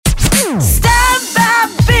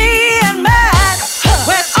Stav, and Matt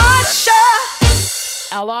with Osher.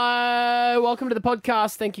 Hello, welcome to the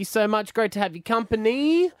podcast. Thank you so much. Great to have your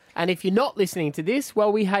company. And if you're not listening to this,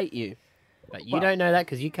 well, we hate you. But you don't know that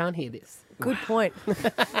because you can't hear this. Good point.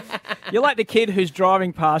 You're like the kid who's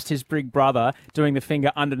driving past his big brother doing the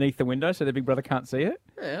finger underneath the window so the big brother can't see it.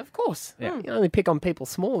 Yeah, of course. Yeah. You only pick on people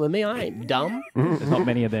smaller than me. I ain't dumb. There's not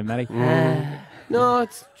many of them, Matty. No,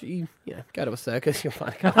 it's, go to a circus, you'll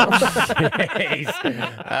find a couple.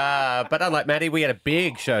 But unlike Maddie, we had a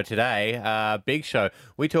big show today. Big show.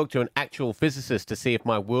 We talked to an actual physicist to see if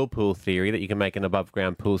my whirlpool theory that you can make an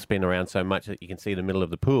above-ground pool spin around so much that you can see the middle of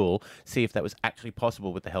the pool, see if that was actually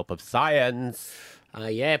possible with the help of science.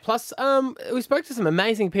 Yeah, plus we spoke to some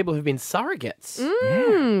amazing people who've been surrogates.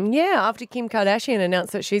 Yeah, after Kim Kardashian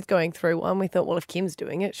announced that she's going through one, we thought, well, if Kim's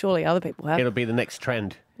doing it, surely other people have. It'll be the next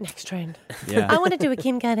trend. Next trend. Yeah. I want to do a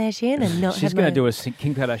Kim Kardashian and not She's have going my... to do a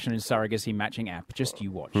Kim Kardashian surrogacy matching app. Just you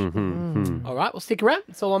watch. All right, well, stick around.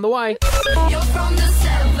 It's all on the way. You're from the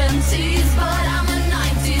 70s, but I'm a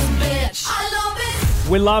 90s bitch. I love it.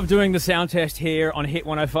 We love doing the sound test here on Hit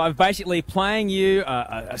 105. Basically playing you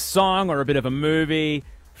a song or a bit of a movie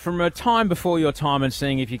from a time before your time and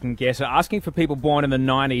seeing if you can guess it. Asking for people born in the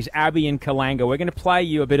 90s, Abby and Kalanga. We're going to play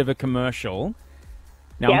you a bit of a commercial.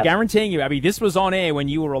 Now, I'm guaranteeing you, Abby, this was on air when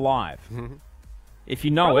you were alive. If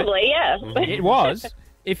you know Probably, yeah. it was.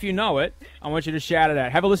 If you know it, I want you to shout it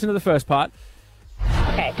out. Have a listen to the first part.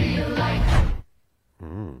 Okay.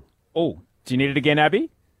 Oh, do you need it again,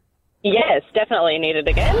 Abby? Yes, definitely need it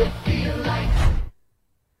again.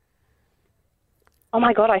 Oh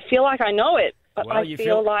my God, I feel like I know it. But Well, I you feel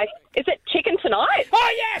feel- like... Is it Chicken Tonight?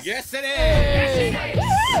 Oh, yes! Yes, it is!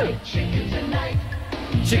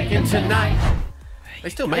 Chicken tonight. They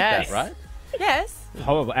still make Yes. that, right? Yes.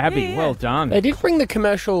 Oh, Abby, Yeah. well done. They did bring the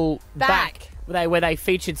commercial Back. where they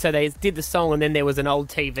featured, so they did the song, and then there was an old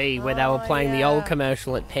TV where they were playing the old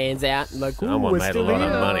commercial. It pans out, and like, Someone we're made a still lot here.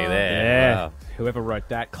 of money there. Yeah. Wow. Whoever wrote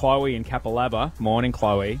that. Chloe in Kapalaba. Morning,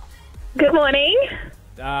 Chloe. Good morning.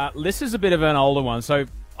 This is a bit of an older one, so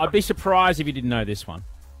I'd be surprised if you didn't know this one.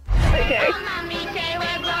 Okay. Mommy say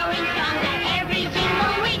we're growing stronger every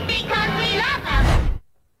single week because we love them.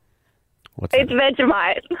 What's It's that?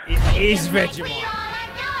 Vegemite. It is We Vegemite. all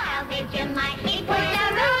adore how Vegemite we put the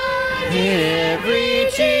rules. Every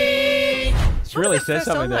cheek. This really What was that says first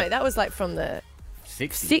something song, though? that... That was like from the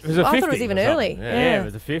 60. It was a I 50s thought it was even or something. early. Yeah, it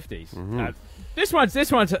was the 50s. This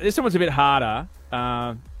one's a bit harder.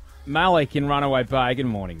 Malik in Runaway Bay. Good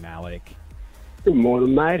morning, Malik. Good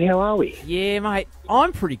morning, mate. How are we? Yeah, mate.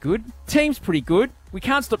 I'm pretty good. Team's pretty good. We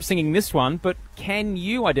can't stop singing this one, but can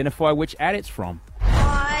you identify which ad it's from?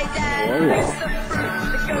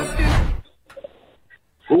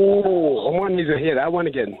 Oh, I want you to hear that one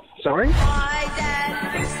again. Sorry?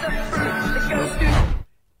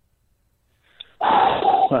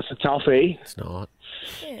 That's a toughie. It's not.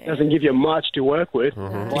 Doesn't give you much to work with.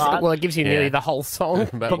 Well, it gives you nearly the whole song,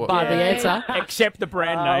 But but what- by the answer. Except the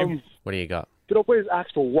brand name. What do you got? Could I please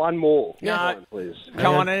ask for one more? No. One, please.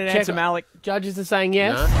 Come on in and Check answer, it. Malik. Judges are saying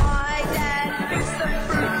yes.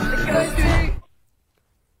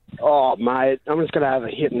 Oh, mate. I'm just going to have a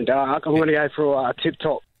hit in the dark. I'm going to go for Tip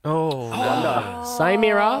Top. Oh, Same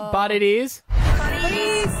era, but it is.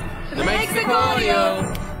 The Mexican audio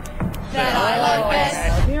that I like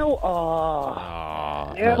best.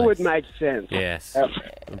 That would make sense. yes.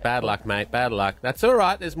 Bad luck, mate. Bad luck. That's all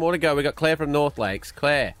right. There's more to go. We got Claire from North Lakes.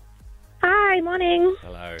 Claire. Hi, morning.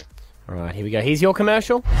 Hello. All right, here we go. Here's your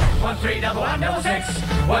commercial.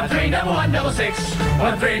 131166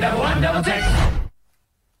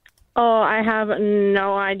 Oh, I have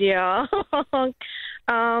no idea.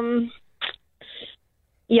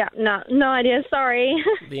 Yeah, no idea. Sorry.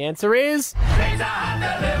 The answer is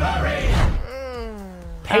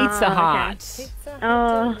Pizza Hut.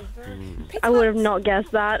 Oh, I would have not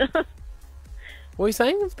guessed that. What are you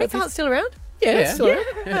saying? Pizza Hut's still around? Yeah, it's still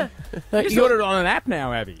around. You got it on an app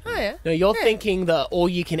now, Abby. Oh, yeah. No, you're thinking the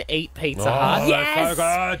all-you-can-eat Pizza Hut.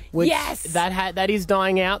 Yes. Which Yes. that is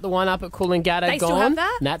dying out. The one up at Coolangatta They gone. still have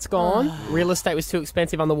that? That's gone. Real estate was too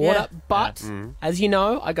expensive on the water. Yeah. But as you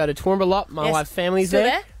know, I go to Toowoomba a lot. My Yes. wife's family's Still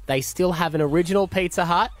there. there? They still have an original Pizza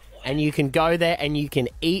Hut, and you can go there and you can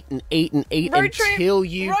eat and eat and eat Road trip. until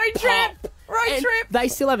you Road pop. trip. Road And trip. They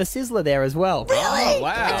still have a sizzler there as well. Really? Oh,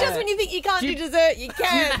 wow. And just when you think you can't do dessert, you You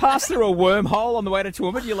can. pass through a wormhole on the way to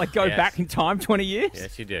Toowoomba. You like go Yes. back in time 20 years.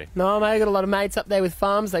 Yes, you do. No, mate, I got a lot of mates up there with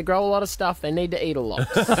farms. They grow a lot of stuff. They need to eat a lot.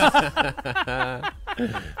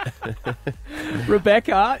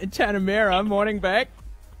 Rebecca in Tanamera. Morning, Beck.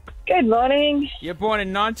 Good morning. You're born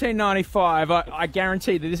in 1995. I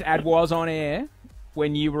guarantee that this ad was on air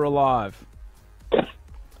when you were alive? Hit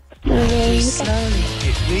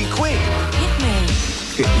me quick.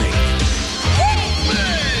 Hit me.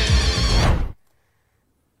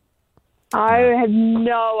 I have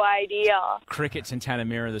no idea. Crickets in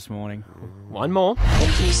Tanamera this morning. One more.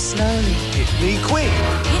 Hit me quick.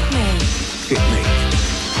 Hit me.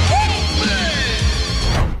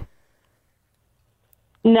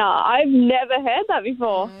 No, I've never heard that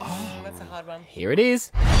before. That's a hard one. Here it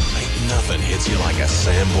is. Ain't nothing hits you like a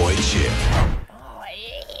Samboy chip.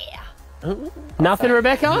 Nothing,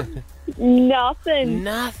 Rebecca? Nothing.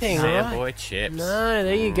 Nothing, Sam right? boy chips. No,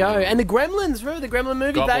 there you go. And the Gremlins, remember the Gremlin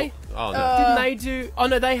movie? Gobble. Oh, no. Didn't they do... Oh,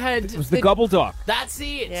 no, they had... It was the Gobble Doc. That's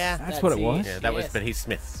it. Yeah. That's what it was. Yeah, that was, but he's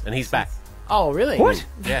Smith's, and he's back. Oh, really? What?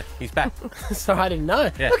 Yeah, he's back. So I didn't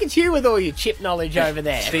know. Yeah. Look at you with all your chip knowledge over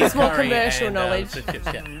there. Steve more Curry commercial and, knowledge. the chips,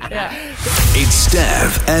 yeah. Yeah. It's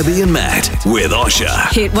Stav, Abby and Matt with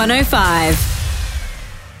Osher. Hit 105.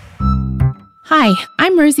 Hi,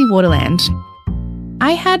 I'm Rosie Waterland.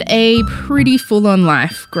 I had a pretty full-on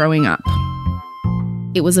life growing up.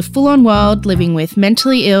 It was a full-on world living with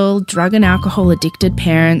mentally ill, drug and alcohol addicted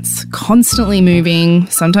parents, constantly moving,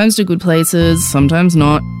 sometimes to good places, sometimes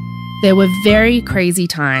not. There were very crazy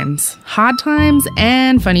times, hard times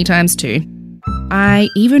and funny times too. I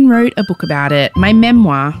even wrote a book about it, my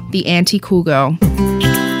memoir, The Anti-Cool Girl.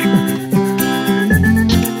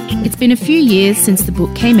 It's been a few years since the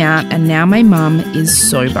book came out and now my mum is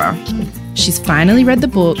sober. She's finally read the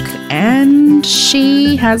book and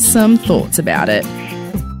she has some thoughts about it.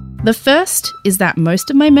 The first is that most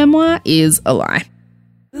of my memoir is a lie.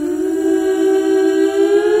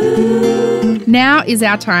 Now is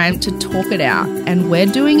our time to talk it out, and we're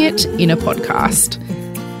doing it in a podcast.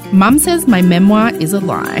 Mum says my memoir is a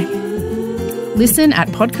lie. Listen at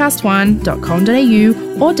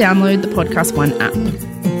podcast1.com.au or download the Podcast One app.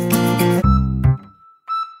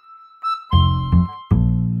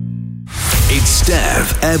 It's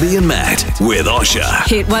Stav, Abby and Matt with Osher.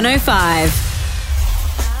 Hit 105.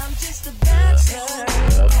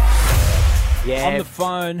 Yeah. On the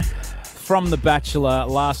phone from The Bachelor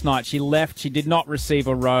last night. She left. She did not receive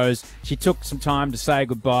a rose. She took some time to say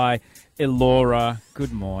goodbye. Elora,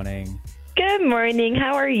 good morning. Good morning.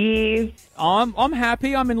 How are you? I'm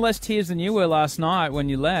happy. I'm in less tears than you were last night when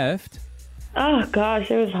you left. Oh,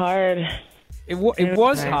 gosh, it was hard. It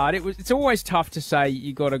was hard. It's always tough to say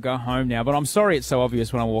you got to go home now, but I'm sorry it's so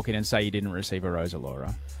obvious when I walk in and say you didn't receive a rose,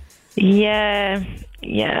 Elora. Yeah.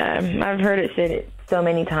 I've heard it said so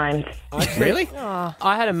many times. Really?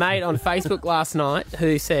 I had a mate on Facebook last night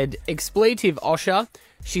who said, expletive Osher,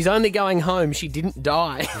 she's only going home, she didn't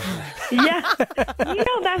die. Yeah.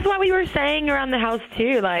 That's what we were saying around the house,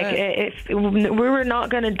 too. Like, if we were not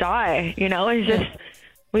going to die, it's just...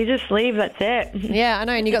 We just leave, that's it. Yeah, I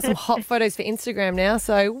know, and you got some hot photos for Instagram now,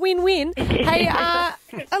 so win-win. Hey, Laura, I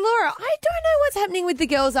don't know what's happening with the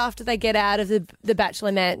girls after they get out of the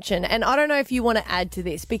Bachelor Mansion, and I don't know if you want to add to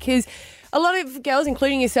this, because a lot of girls,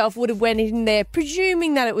 including yourself, would have went in there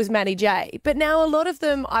presuming that it was Matty J, but now a lot of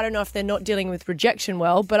them, I don't know if they're not dealing with rejection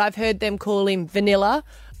well, but I've heard them call him vanilla,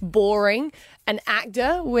 boring, an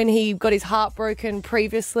actor when he got his heart broken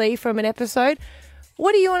previously from an episode.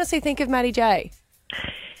 What do you honestly think of Matty J?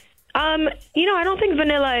 I don't think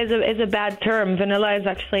vanilla is a bad term. Vanilla is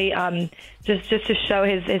actually just to show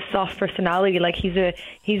his soft personality. Like he's a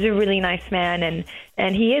really nice man,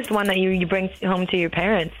 and he is one that you bring home to your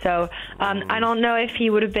parents. So I don't know if he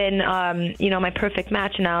would have been my perfect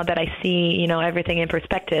match now that I see everything in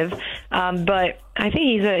perspective. But I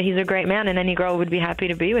think he's a great man, and any girl would be happy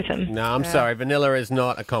to be with him. No, I'm sorry. Vanilla is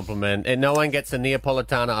not a compliment. And no one gets a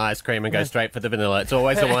Neapolitana ice cream and goes straight for the vanilla. It's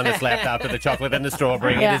always the one that's left after the chocolate and the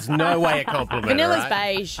strawberry. Yeah. It is no way a compliment. Vanilla's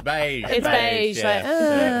right? beige. Beige. It's beige.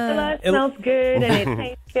 Yeah. Vanilla smells good, and it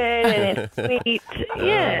tastes good, and it's sweet.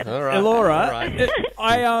 Yeah. All right.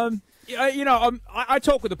 Elora, I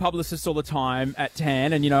talk with the publicists all the time at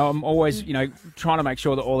TAN, and I'm always trying to make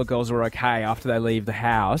sure that all the girls are okay after they leave the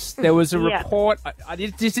house. There was a report.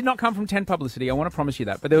 This did not come from TAN publicity. I want to promise you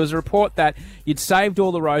that, but there was a report that you'd saved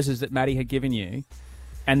all the roses that Maddie had given you,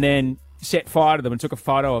 and then set fire to them and took a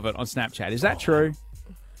photo of it on Snapchat. Is that true?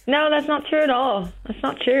 No, that's not true at all. That's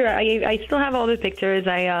not true. I still have all the pictures.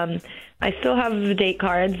 I still have the date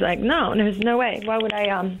cards. Like, no, there's no way. Why would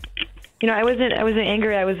I? I wasn't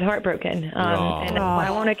angry. I was heartbroken, and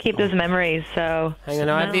I want to keep those memories. So hang on,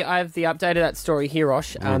 I have the update of that story here,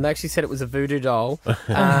 Osh. They actually said it was a voodoo doll.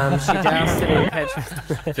 She doused it in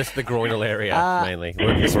petrol. Just the groinal area mainly.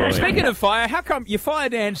 Speaking of fire, how come you fire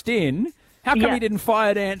danced in? How come you didn't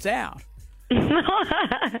fire dance out?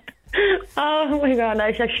 Oh my God,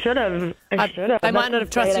 I should have. I should have. I might not have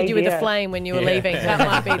trusted you with the flame when you were leaving. That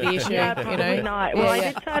might be the issue. Yeah, you probably know. not. Well, I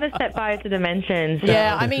did try to set fire to the mention. So.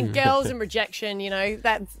 Yeah, I mean, girls and rejection. You know,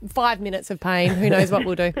 that 5 minutes of pain. Who knows what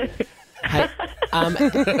we'll do? Hey,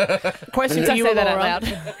 question for Don't you, say that out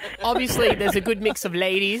Laura. loud. Obviously, there's a good mix of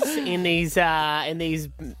ladies in these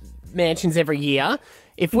mansions every year.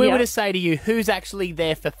 If we were to say to you, who's actually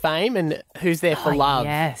there for fame and who's there for love,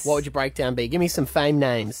 yes. what would your breakdown be? Give me some fame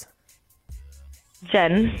names.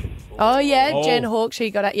 Jen. Oh yeah, Jen Hawke.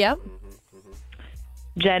 She got it. Yeah.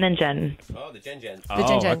 Jen and Jen. Oh, the Jen. The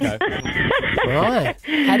Jen Jen. Okay. Right.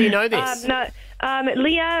 How do you know this?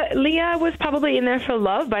 Leah was probably in there for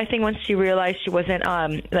love, but I think once she realized she wasn't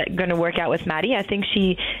going to work out with Maddie, I think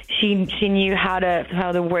she knew how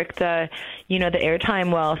to work the the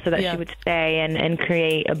airtime well so that she would stay and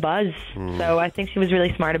create a buzz. So I think she was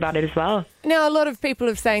really smart about it as well. Now, a lot of people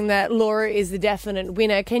have saying that Laura is the definite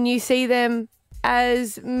winner. Can you see them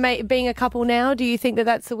as being a couple now? Do you think that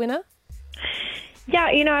that's the winner? Yeah,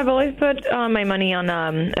 I've always put my money on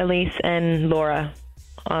Elise and Laura.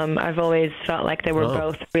 I've always felt like they were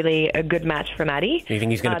both really a good match for Maddie. Do you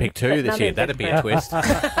think he's going to pick two this year? That'd be a twist.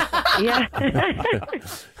 Yeah.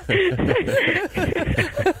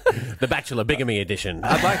 The Bachelor Bigamy Edition.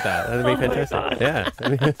 I'd like that. That'd be fantastic. Yeah.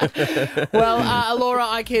 Well, Laura,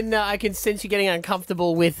 I can sense you getting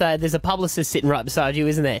uncomfortable with. There's a publicist sitting right beside you,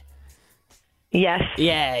 isn't there? Yes.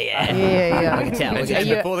 Yeah. Yeah. I can tell. And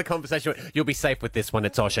before the conversation, you'll be safe with this one.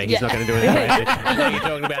 It's Osher. He's not going to do anything crazy. You're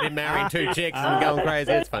talking about him marrying 2 chicks and going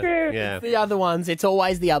crazy. It's fun. Yeah. The other ones. It's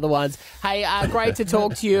always the other ones. Hey, great to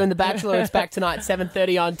talk to you. And The Bachelor is back tonight,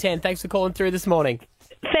 7:30 on 10. Thanks for calling through this morning.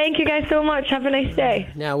 Thank you guys so much. Have a nice day.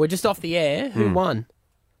 Now, we're just off the air. Who won?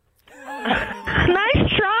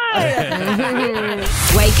 Nice try.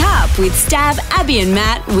 Wake up with Stav, Abby and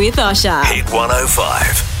Matt with Osher. Hit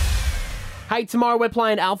 105. Hey, tomorrow we're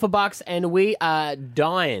playing Alpha Bucks and we are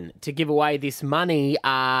dying to give away this money.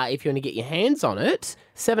 If you want to get your hands on it,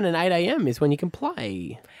 7 and 8 a.m. is when you can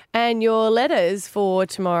play. And your letters for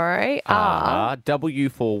tomorrow are... W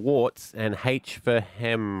for warts and H for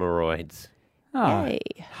hemorrhoids. Oh, Yay.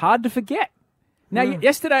 hard to forget. Now,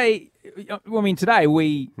 today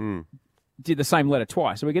we did the same letter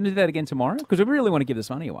twice. So we're going to do that again tomorrow because we really want to give this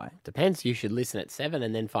money away. Depends. You should listen at 7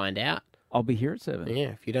 and then find out. I'll be here at 7.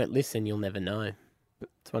 Yeah, if you don't listen, you'll never know.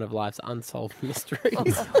 It's one of life's unsolved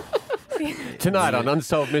mysteries. Tonight on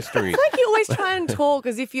Unsolved Mysteries. It's like you always try and talk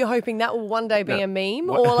as if you're hoping that will one day be a meme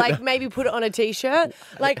or like maybe put it on a T-shirt.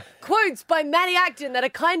 Like quotes by Matty Acton that are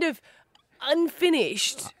kind of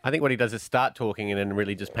unfinished. I think what he does is start talking and then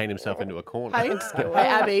really just paint himself into a corner. Hey,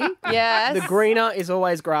 Abby. Yes. The greener is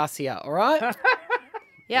always grassier, all right?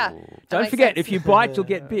 Yeah. Don't forget, if you bite, you'll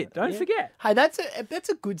get bit. Don't forget. Hey, that's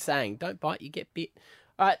a good saying. Don't bite, you get bit.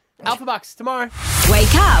 All right, Alpha Bucks tomorrow.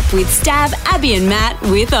 Wake up with Stav, Abby and Matt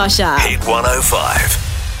with Osher. Hit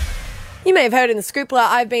 105. You may have heard in the Scoopla,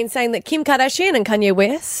 I've been saying that Kim Kardashian and Kanye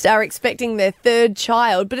West are expecting their 3rd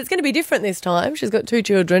child, but it's going to be different this time. She's got 2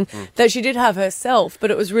 children that she did have herself,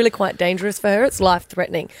 but it was really quite dangerous for her. It's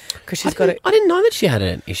life-threatening because she's got it. I didn't know that she had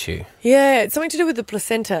an issue. Yeah, it's something to do with the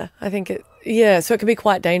placenta, I think. So it can be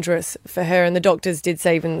quite dangerous for her. And the doctors did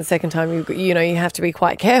say even the second time, you have to be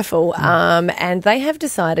quite careful. And they have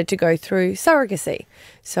decided to go through surrogacy.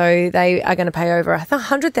 So they are going to pay over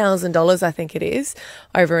 $100,000, I think it is,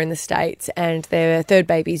 over in the States. And their 3rd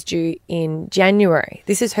baby's due in January.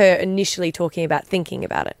 This is her initially talking about thinking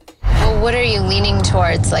about it. Well, what are you leaning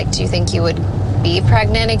towards? Like, do you think you would be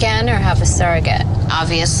pregnant again or have a surrogate?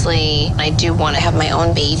 Obviously, I do want to have my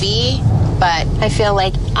own baby, but I feel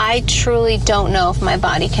like I truly don't know if my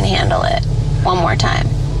body can handle it one more time.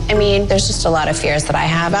 I mean, there's just a lot of fears that I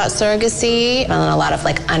have about surrogacy and a lot of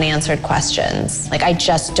unanswered questions. I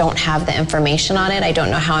just don't have the information on it. I don't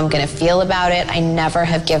know how I'm going to feel about it. I never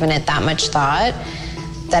have given it that much thought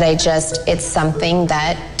that it's something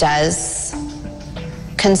that does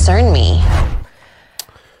concern me.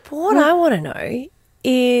 But what I want to know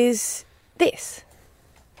is this.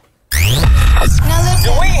 Do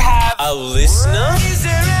we have a listener? Is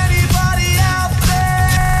there anybody out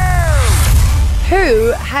there?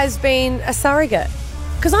 Who has been a surrogate?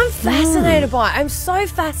 Because I'm fascinated by it. I'm so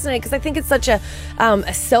fascinated because I think it's such a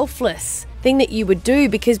selfless thing that you would do,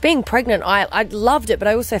 because being pregnant, I loved it, but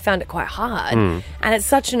I also found it quite hard. And it's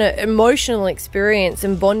such an emotional experience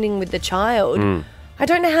and bonding with the child. I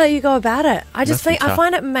don't know how you go about it. I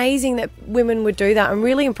find it amazing that women would do that. I'm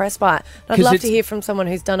really impressed by it. I'd love to hear from someone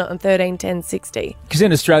who's done it on 13, 10, 60. Because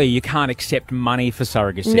in Australia, you can't accept money for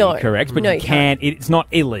surrogacy, correct? But you can. It's not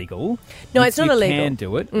illegal. No, it's not illegal. You can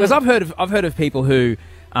do it. Because I've heard of people who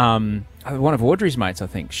one of Audrey's mates, I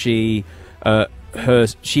think, she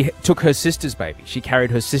took her sister's baby. She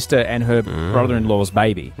carried her sister and her brother-in-law's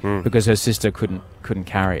baby because her sister couldn't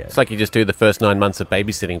carry it. It's like you just do the first 9 months of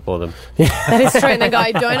babysitting for them. That is true. And then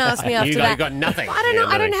go, don't ask me after that. You got nothing. I don't know.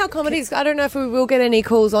 I don't know how common it is. I don't know if we will get any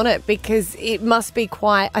calls on it because it must be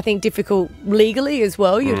quite, I think, difficult legally as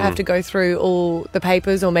well. You'd have to go through all the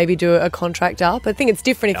papers or maybe do a contract up. I think it's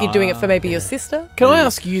different if you're doing it for maybe your sister. Can I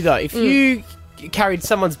ask you, though, if you carried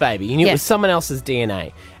someone's baby and it was someone else's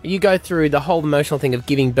DNA, you go through the whole emotional thing of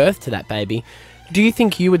giving birth to that baby, do you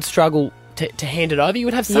think you would struggle to hand it over? You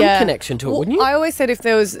would have some connection to it, wouldn't you? I always said if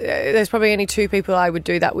there's probably only two people I would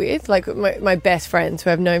do that with, like my best friends who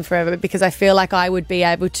I've known forever, because I feel like I would be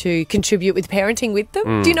able to contribute with parenting with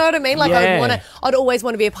them. Do you know what I mean? Like I'd always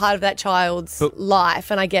want to be a part of that child's life,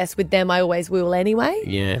 and I guess with them I always will anyway.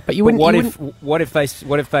 Yeah, but you wouldn't. What if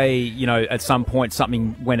they you know, at some point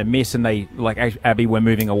something went amiss and they, like, Abby, we're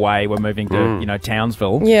moving away, we're moving to you know,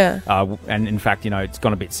 Townsville. Yeah. And in fact, you know, it's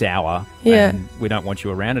gone a bit sour. Yeah. And we don't want you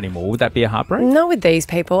around anymore. Would that be a heartbreak? Not with these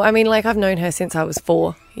people. I mean, like, I've known her since I was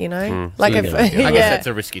 4, you know? Like, I guess that's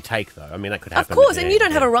a risky take, though. I mean, that could happen. Of course, and you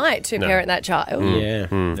don't have a right to parent that child.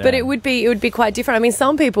 But it would be quite different. I mean,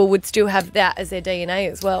 some people would still have that as their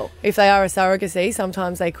DNA as well. If they are a surrogacy,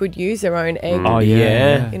 sometimes they could use their own egg. Oh,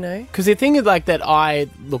 yeah. You know? Because the thing is, like, that I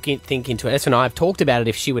think into it, and I've talked about it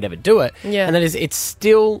if she would ever do it. Yeah. And that is, it's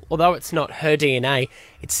still, although it's not her DNA,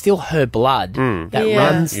 it's still her blood that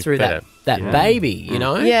runs through that baby, you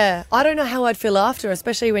know? Yeah. I don't know how I'd feel after,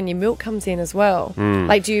 especially when your milk comes in as well.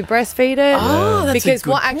 Like, do you breastfeed it? Oh, that's because a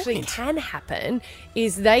good what actually can happen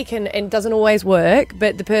is they can, and it doesn't always work,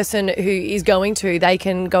 but the person who is going to, they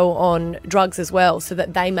can go on drugs as well so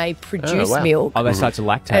that they may produce milk. Oh, they start to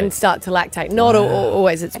lactate. And start to lactate. Not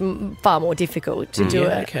always. It's far more difficult to do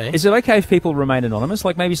it. Okay. Is it okay if people remain anonymous?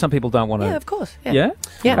 Like, maybe some people don't want to... Yeah, of course. Yeah?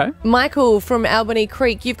 Yeah. Okay. Michael from Albany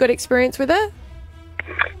Creek, you've got experience with it?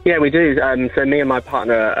 Yeah, we do. So me and my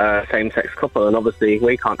partner are a same-sex couple, and obviously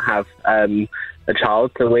we can't have a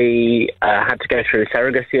child, so we had to go through a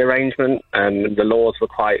surrogacy arrangement. The laws were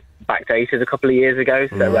quite backdated a couple of years ago,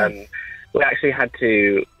 so we actually had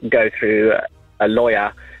to go through a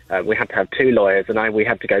lawyer. We had to have 2 lawyers, and we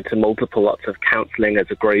had to go to multiple lots of counselling as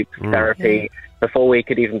a group, therapy, before we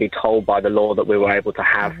could even be told by the law that we were able to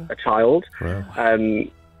have a child.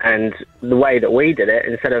 And the way that we did it,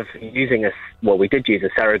 instead of using we did use a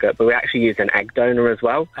surrogate, but we actually used an egg donor as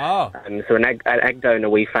well. Oh. So an egg donor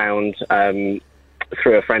we found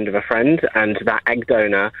through a friend of a friend, and that egg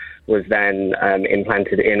donor was then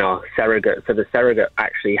implanted in our surrogate. So the surrogate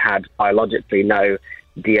actually had biologically no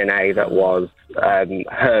DNA that was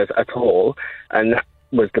hers at all, and that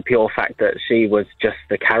was the pure fact that she was just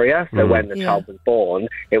the carrier. So when the child was born,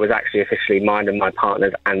 it was actually officially mine and my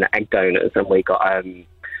partner's and the egg donors, and we got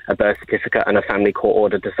a birth certificate and a family court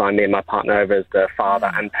order to sign me and my partner over as the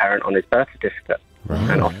father and parent on his birth certificate.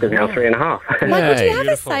 And Oscar's now 3.5. Michael, do you have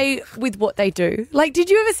a say with what they do? Like, did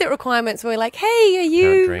you ever set requirements where, like, hey, are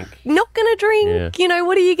you not going to drink? Yeah. You know,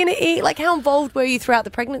 what are you going to eat? Like, how involved were you throughout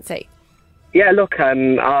the pregnancy? Yeah, look,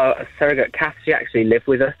 our surrogate Cass, she actually lived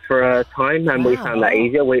with us for a time, and we found that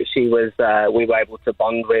easier. We were able to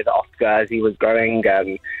bond with Oscar as he was growing.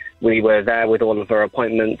 We were there with all of her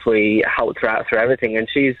appointments. We helped her out through everything, and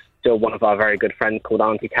she's still one of our very good friends called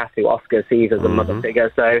Auntie Cass, who Oscar sees as a mother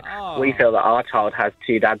figure. So we feel that our child has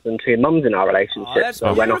 2 dads and 2 mums in our relationship.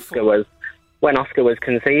 So when Oscar was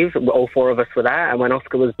conceived, all 4 of us were there, and when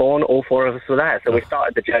Oscar was born, all 4 of us were there. So we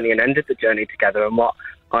started the journey and ended the journey together. And what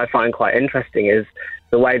I find quite interesting is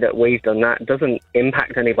the way that we've done that doesn't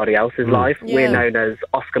impact anybody else's life. Yeah. We're known as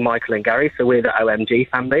Oscar, Michael and Gary, so we're the OMG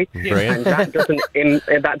family. And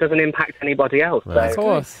that doesn't impact anybody else. Well, so. Of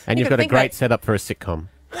course. And you've got a great setup for a sitcom.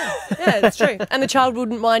 Yeah, that's true. And the child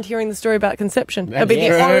wouldn't mind hearing the story about conception. That'd be the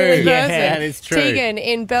true. only person. Yeah, that is true. Tegan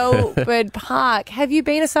in Belbird Park, have you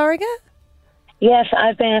been a surrogate? Yes,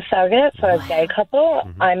 I've been a surrogate for a gay couple.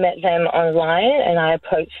 I met them online and I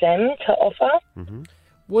approached them to offer.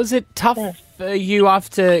 Was it tough for you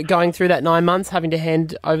after going through that 9 months, having to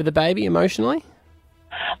hand over the baby emotionally?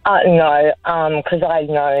 No, because I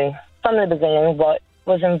know from the beginning what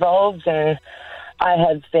was involved, and I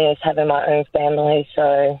had finished having my own family,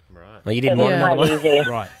 so Well, you didn't want another one? easy.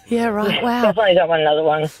 Right. Yeah, right. Wow. Definitely don't want another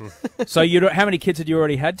one. So how many kids had you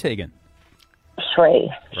already had, Tegan? 3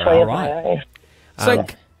 of my Right. own.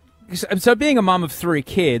 So being a mum of 3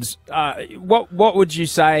 kids, what would you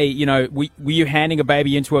say? You know, were you handing a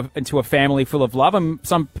baby into a family full of love? And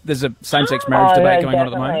there's a same-sex marriage debate going on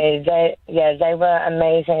at the moment. They were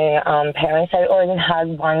amazing parents. They already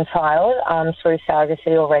had 1 child through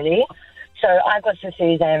surrogacy already, so I got to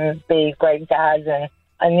see them be great dads, and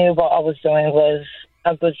I knew what I was doing was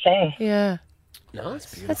a good thing. Yeah.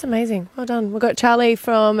 Nice. That's amazing. Well done. We've got Charlie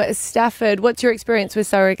from Stafford. What's your experience with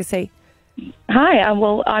surrogacy? Hi,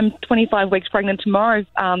 well, I'm 25 weeks pregnant tomorrow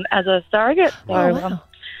as a surrogate. So, wow.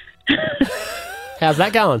 How's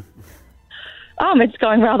that going? It's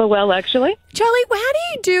going rather well, actually. Charlie, how do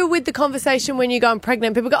you do with the conversation when you go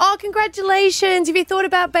pregnant? People go, oh, congratulations. Have you thought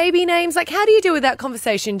about baby names? Like, how do you deal with that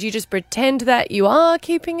conversation? Do you just pretend that you are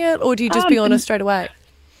keeping it, or do you just be honest straight away?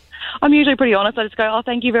 I'm usually pretty honest. I just go, oh,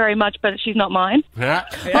 thank you very much, but she's not mine.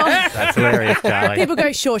 That's hilarious, Charlie. People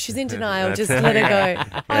go, sure, she's in denial. Just let her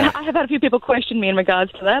go. I have had a few people question me in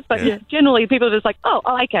regards to that, but generally people are just like, oh,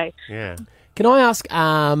 okay. Yeah. Can I ask,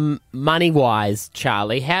 money-wise,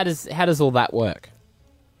 Charlie, how does all that work?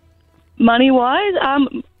 Money-wise,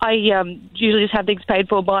 I usually just have things paid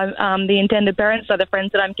for by the intended parents, so the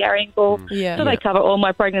friends that I'm caring for. So they cover all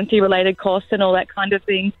my pregnancy-related costs and all that kind of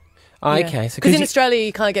thing. Oh, okay. Because in Australia,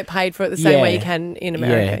 you can't get paid for it the same way you can in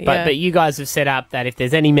America. Yeah. But you guys have set up that if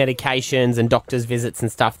there's any medications and doctor's visits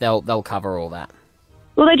and stuff, they'll cover all that.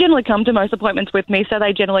 Well, they generally come to most appointments with me, so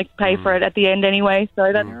they generally pay for it at the end anyway.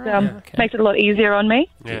 So that makes it a lot easier on me.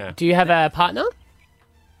 Yeah. Do you have a partner?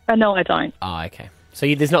 No, I don't. Oh, okay. So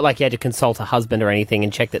there's not like you had to consult a husband or anything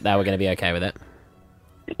and check that they were going to be okay with it?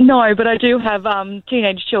 No, but I do have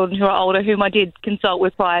teenage children who are older whom I did consult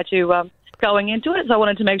with prior to going into it, so I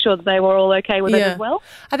wanted to make sure that they were all okay with it as well.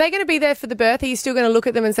 Are they going to be there for the birth? Are you still going to look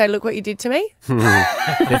at them and say, look what you did to me?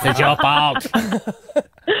 This is your fault.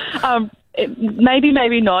 Maybe,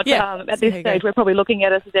 maybe not. At this stage, we're probably looking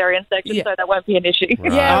at a cesarean section, so that won't be an issue.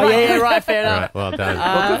 Right. Right, fair enough. Right, well done.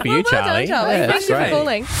 Well, good for you, Charlie. Well done, Charlie. Yeah, Thanks for great.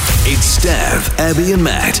 calling. It's Stav, Abby and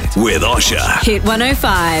Matt with Osher. Hit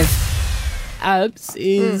 105. Abs,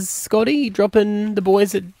 is Scotty dropping the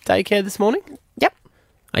boys at daycare this morning? Yep.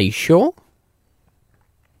 Are you sure?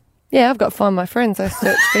 Yeah, I've got to find my friends. I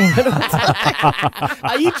search for him.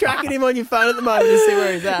 Are you tracking him on your phone at the moment to see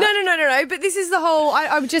where he's at? No. But this is the whole...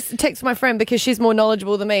 I just text my friend because she's more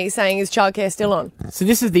knowledgeable than me saying, is childcare still on? So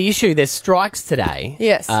this is the issue. There's strikes today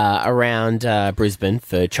around Brisbane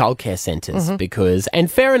for childcare centres because, and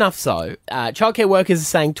fair enough so, childcare workers are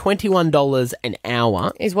saying $21 an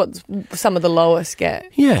hour. Is what some of the lowest get.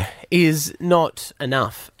 Yeah, is not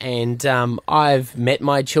enough. And I've met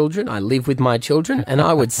my children, I live with my children, and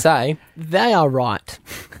I would say they are right.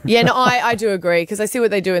 Yeah, no, I do agree because I see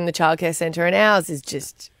what they do in the childcare centre and ours is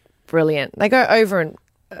just brilliant. They go over and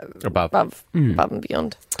above and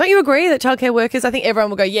beyond. Don't you agree that childcare workers, I think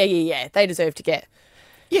everyone will go, yeah, they deserve to get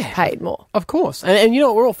paid more. Of course. And you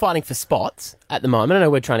know, we're all fighting for spots at the moment. I know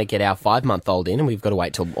we're trying to get our 5-month-old in and we've got to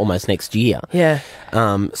wait till almost next year. Yeah.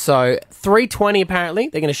 So 3:20 apparently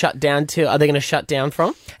they're going to shut down are they going to shut down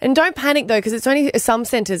from? And don't panic though because it's only some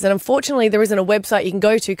centres and unfortunately there isn't a website you can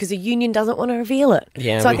go to because the union doesn't want to reveal it.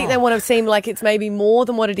 Yeah, so I think they want to seem like it's maybe more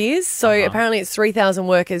than what it is. So apparently it's 3,000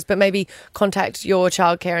 workers, but maybe contact your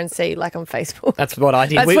childcare and see like on Facebook. That's what I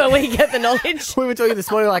did. That's where we get the knowledge. We were talking this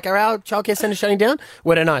morning like, are our childcare centres shutting down?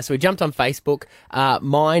 We don't know. So we jumped on Facebook.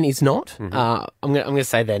 Mine is not. I'm going to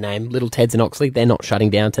say their name, Little Ted's and Oxley. They're not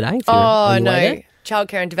shutting down today. Oh, no.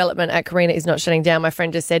 Childcare and Development at Carina is not shutting down. My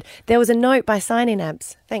friend just said, there was a note by sign-in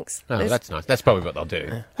abs. Thanks. Oh, that's nice. That's probably what they'll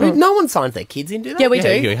do. I mean, no one signs their kids in, do they? Yeah, we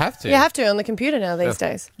do. You have to. You have to on the computer now these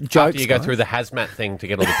days. After you go through the hazmat thing to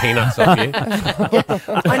get all the peanuts off you.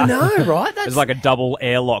 I know, right? There's like a double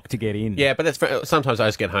airlock to get in. Yeah, but sometimes I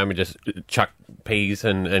just get home and just chuck peas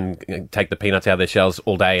and take the peanuts out of their shells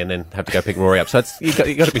all day and then have to go pick Rory up. So you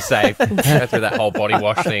got to be safe. Go through that whole body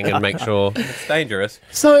wash thing and make sure it's dangerous.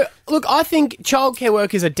 So, look, I think childcare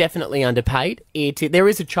workers are definitely underpaid. There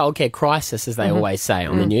is a childcare crisis, as they always say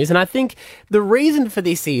on the news. And I think the reason for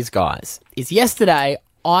this is, guys, is yesterday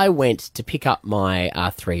I went to pick up my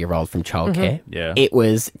 3-year-old from childcare. Yeah. It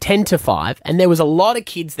was 10 to 5, and there was a lot of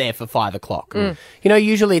kids there for 5 o'clock. You know,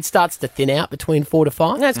 usually it starts to thin out between 4 to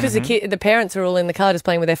 5. No, it's because the parents are all in the car just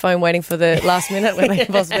playing with their phone waiting for the last minute when they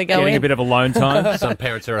can possibly go Getting in. a bit of alone time. Some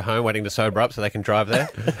parents are at home waiting to sober up so they can drive there.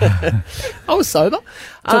 I was sober.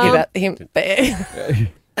 Talking about him.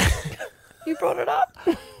 You brought it up.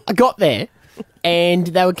 I got there. And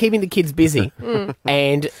they were keeping the kids busy,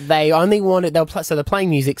 and they only wanted so they're playing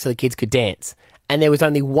music so the kids could dance. And there was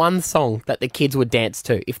only one song that the kids would dance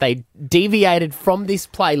to. If they deviated from this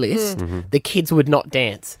playlist, the kids would not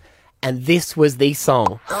dance. And this was the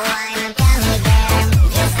song.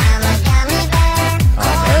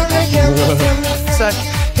 So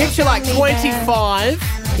picture like 25,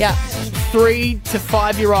 3 to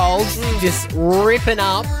 5-year-olds just ripping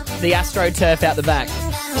up the AstroTurf out the back.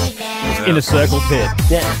 In a circle pit.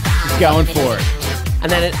 Yeah. Just going for it.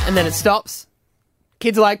 And then it stops.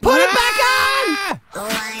 Kids are like, put it back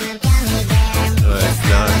on!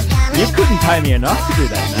 You couldn't pay me enough to do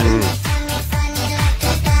that,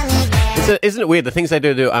 man. Isn't it weird? The things they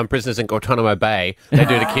do to prisoners in Guantanamo Bay, they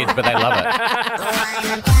do to kids, but they love it.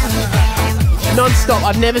 Non-stop.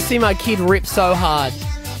 I've never seen my kid rip so hard.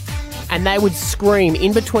 And they would scream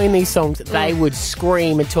in between these songs. They would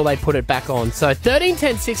scream until they put it back on. So 13,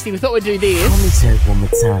 10, 60, we thought we'd do this. Let me say it one more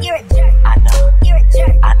time. You're a jerk. I know. You're a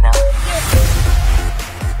jerk. I know.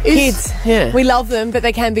 Kids, Yeah. we love them, but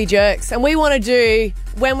they can be jerks. And we want to do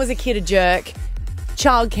When Was a Kid a Jerk?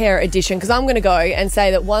 Childcare edition, because I'm going to go and say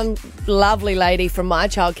that one lovely lady from my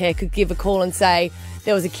childcare could give a call and say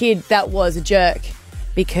there was a kid that was a jerk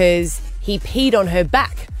because he peed on her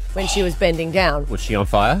back when she was bending down. Was she on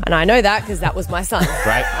fire? And I know that because that was my son.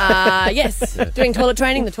 Great. Yes, doing toilet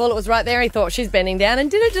training. The toilet was right there. He thought she's bending down and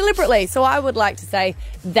did it deliberately. So I would like to say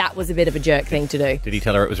that was a bit of a jerk thing to do. Did he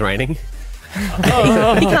tell her it was raining? He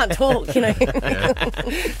can't talk, you know.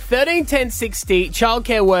 13, 10, 60,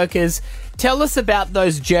 childcare workers, tell us about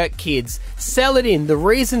those jerk kids. Sell it in. The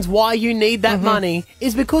reasons why you need that money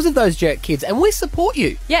is because of those jerk kids, and we support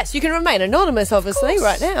you. Yes, you can remain anonymous, obviously,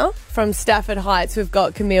 right now. From Stafford Heights, we've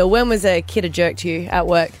got Camille. When was a kid a jerk to you at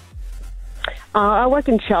work? I work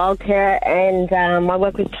in childcare and I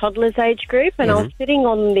work with toddlers age group, and I was sitting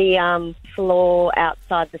on the floor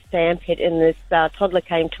outside the sand pit, and this toddler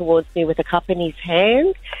came towards me with a cup in his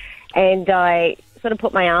hand, and I sort of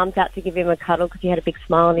put my arms out to give him a cuddle because he had a big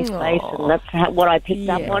smile on his face, and that's what I picked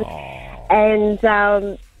up on.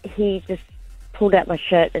 And he just pulled out my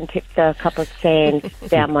shirt and tipped a cup of sand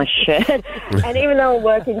down my shirt. And even though I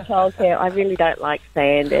work in childcare, I really don't like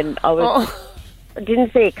sand, and I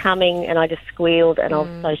didn't see it coming, and I just squealed, and I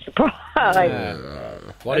was so surprised.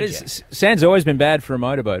 Sand's always been bad for a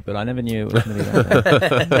motorboat, but I never knew it was going to be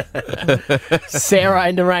that. Sarah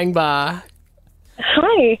in Narangba.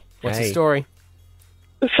 Hi. What's the story?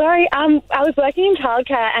 Sorry, I was working in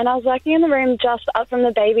childcare, and I was working in the room just up from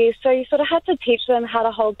the babies, so you sort of had to teach them how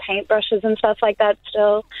to hold paintbrushes and stuff like that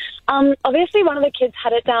still. Obviously, one of the kids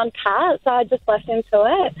had it down pat, so I just left him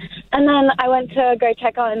to it. And then I went to go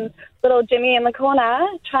check on little Jimmy in the corner,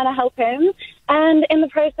 trying to help him. And in the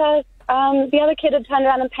process, the other kid had turned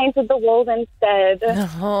around and painted the walls instead.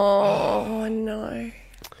 Oh, no.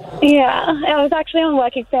 Yeah, it was actually on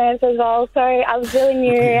work experience as well, so I was really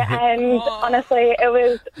new, and honestly, it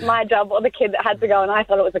was my job or the kid that had to go, and I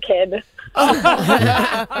thought it was a kid.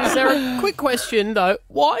 Sarah, quick question though.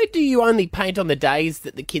 Why do you only paint on the days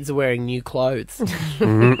that the kids are wearing new clothes?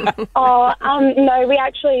 No, we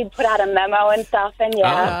actually put out a memo and stuff, and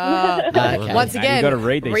Okay. Once again, you gotta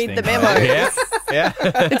read these the things. memo. Yeah.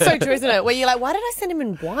 It's so true, isn't it? Where you're like, why did I send him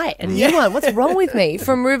in white? A new one? What's wrong with me?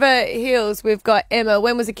 From River Hills, we've got Emma.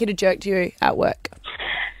 When was a kid a jerk to you at work?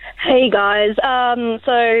 Hey guys,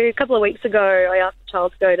 so a couple of weeks ago I asked the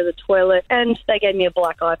child to go to the toilet and they gave me a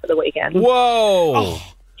black eye for the weekend. Whoa!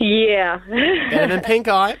 Yeah. Better than pink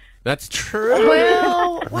eye. That's true.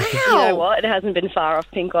 Well, wow. You know what? It hasn't been far off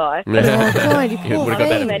pink eye. Oh, God, you poor Would've got that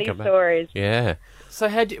thing. if Many come back. stories. Yeah. So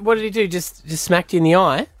what did he do? Just smacked you in the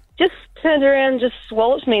eye? Just turned around and just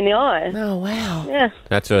swallowed me in the eye. Oh, wow. Yeah.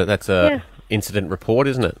 That's a incident report,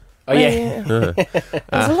 isn't it? Oh, yeah.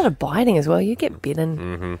 There's a lot of biting as well. You get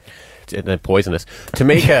bitten. They're poisonous.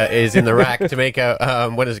 Tamika is in the rack.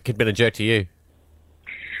 Tamika, when has a kid been a jerk to you?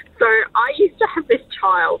 So I used to have this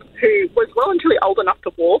child who was well and truly old enough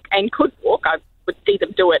to walk and could walk. I would see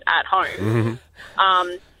them do it at home.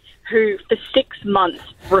 Who for 6 months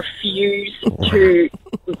refused to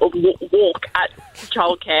walk at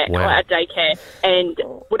childcare or at daycare, and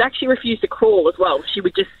would actually refuse to crawl as well. She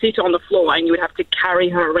would just sit on the floor, and you would have to carry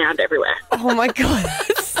her around everywhere. Oh, my God.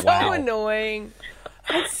 That's so annoying.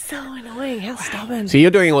 That's so annoying. How stubborn. So you're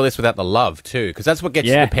doing all this without the love too, because that's what gets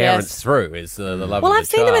Yeah. the parents Yes. through is the love. Well, of I've the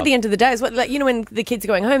seen them child. at the end of the day. It's what, like, you know, when the kids are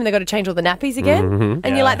going home and they've got to change all the nappies again.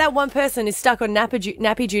 And you're like, that one person is stuck on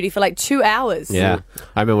nappy duty for like 2 hours. Yeah,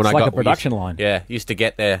 I remember when It's I like got a production line. Yeah, used to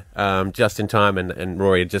get there just in time, and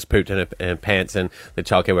Rory had just pooped in her pants, and the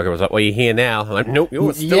childcare worker was like, "Well, you're here now." I'm like, "Nope,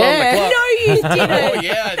 you're still on the clock." No, you didn't. Oh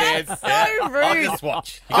yeah, I did. That's Yeah. so rude. I'll just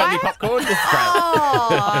watch. You got any popcorn? This is great.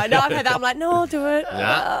 Oh, no, I've had that. I'm like, no, I'll do it.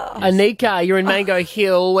 Anika, you're in Mango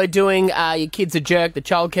Hill. We're doing Your Kid's a Jerk, the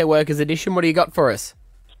childcare workers edition. What do you got for us?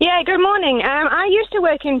 Yeah, good morning. I used to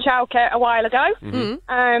work in childcare a while ago, and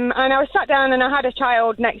I was sat down and I had a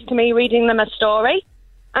child next to me reading them a story,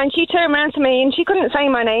 and she turned around to me and she couldn't say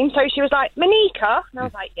my name, so she was like, Monica, and I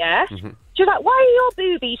was like, yes. She was like, why are your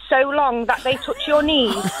boobies so long that they touch your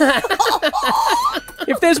knees?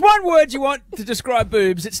 If there's one word you want to describe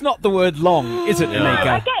boobs, it's not the word long, is it, No, I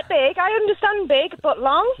Anika? get big, I understand big, but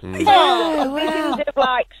long? Oh, Visions of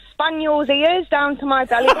like spaniel's ears down to my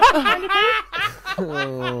belly button kind of thing.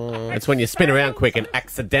 It's when you spin around quick and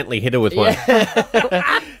accidentally hit her with one.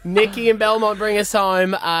 Nikki and Belmont, bring us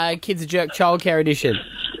home. Kids a Jerk Childcare Edition.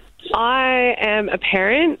 I am a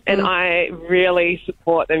parent and I really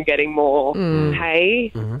support them getting more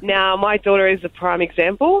pay. Now, my daughter is a prime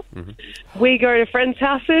example. We go to friends'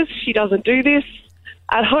 houses. She doesn't do this.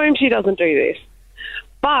 At home, she doesn't do this.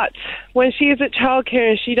 But when she is at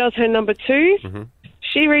childcare and she does her number two,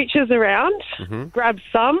 she reaches around, grabs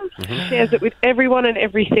some, shares it with everyone and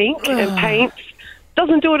everything, and paints.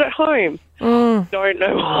 Doesn't do it at home. Don't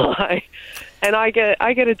know why. And I get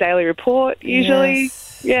a daily report usually. Yes.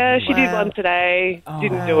 Yeah, she did one today.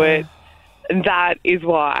 Didn't do it. And that is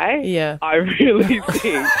why I really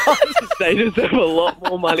think they deserve a lot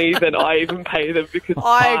more money than I even pay them because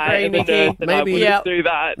I agree, Nikki. Maybe do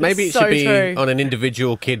that. Maybe it should be on an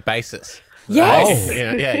individual kid basis. Yes.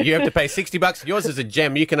 Yeah, you have to pay $60. Yours is a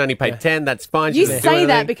gem. You can only pay 10. That's fine. You She doesn't do say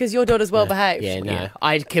that anything. because your daughter's well behaved. Yeah, no.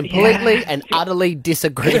 I completely and utterly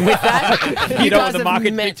disagree with that. You don't want guys the have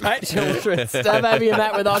market met dictate. children. Stav, Abby and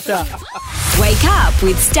Matt with Osher. Wake up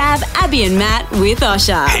with Stav, Abby and Matt with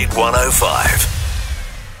Osher. Hit 105.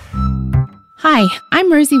 Hi,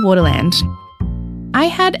 I'm Rosie Waterland. I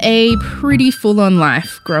had a pretty full-on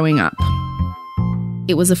life growing up.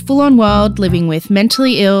 It was a full-on world living with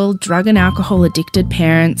mentally ill, drug and alcohol addicted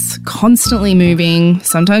parents, constantly moving,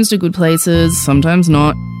 sometimes to good places, sometimes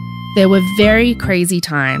not. There were very crazy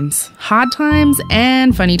times, hard times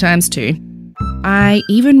and funny times too. I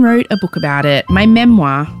even wrote a book about it, my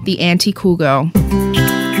memoir, The Anti-Cool Girl.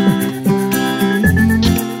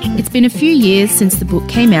 It's been a few years since the book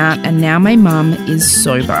came out and now my mum is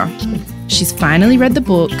sober. She's finally read the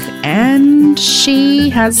book and she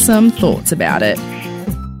has some thoughts about it.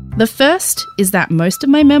 The first is that most of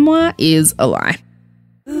my memoir is a lie.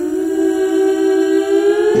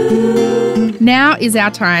 Now is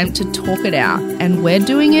our time to talk it out, and we're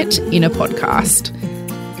doing it in a podcast.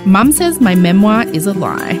 Mum says my memoir is a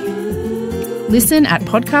lie. Listen at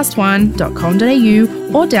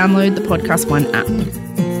podcast1.com.au or download the Podcast One app.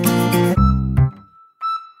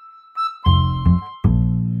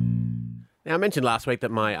 Now, I mentioned last week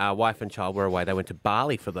that my wife and child were away. They went to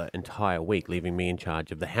Bali for the entire week, leaving me in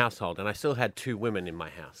charge of the household. And I still had two women in my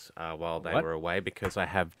house while they were away because I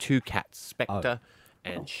have two cats, Spectre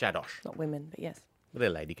and Shadosh. Not women, but yes. Well, they're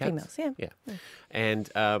lady cats. Females, yeah.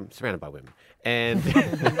 And surrounded by women. And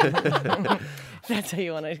That's how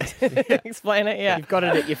you want to explain it, yeah. You've got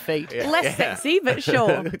it at your feet. Less sexy, but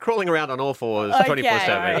sure. Crawling around on all fours Okay,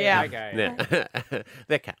 24/7. yeah. Yeah.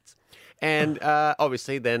 They're cats. And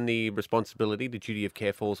obviously then the responsibility, the duty of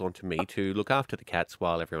care falls onto me to look after the cats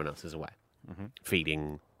while everyone else is away.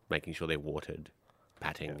 Feeding, making sure they're watered,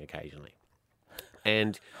 patting occasionally.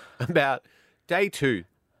 And about day 2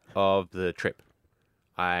 of the trip,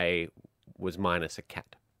 I was minus a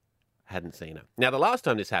cat. Hadn't seen her. Now, the last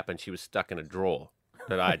time this happened, she was stuck in a drawer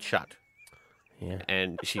that I had shut.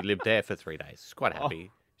 And she lived there for 3 days. She's quite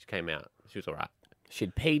happy. She came out. She was all right.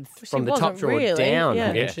 She'd peed She from the top wasn't drawer really, down, yeah.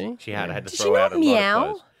 hadn't she? She had. I had to Did throw she out not a lot meow? of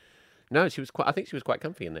clothes. No, she was quite. I think she was quite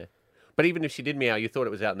comfy in there. But even if she did meow, you thought it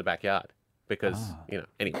was out in the backyard because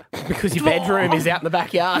anyway. Because your bedroom is out in the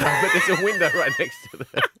backyard. But there's a window right next to the.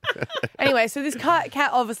 Anyway, so this cat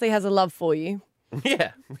obviously has a love for you.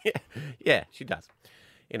 Yeah, she does,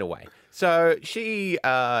 in a way. So she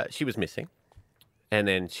was missing, and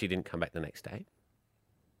then she didn't come back the next day.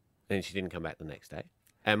 And she didn't come back the next day.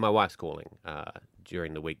 And my wife's calling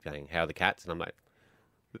during the week saying, "How are the cats?" And I'm like,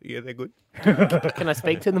 "Yeah, they're good." Can I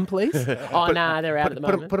speak to them, please? Oh, nah, they're out at the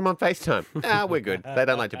moment. Put them on FaceTime. We're good. They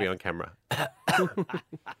don't like to be on camera.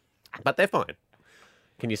 But they're fine.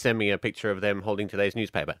 Can you send me a picture of them holding today's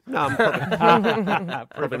newspaper? No, I'm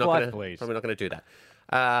probably not going to do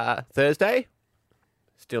that. Thursday,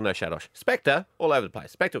 still no Shadosh. Spectre, all over the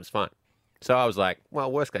place. Spectre was fine. So I was like,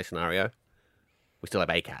 well, worst case scenario, we still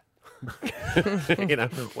have a cat.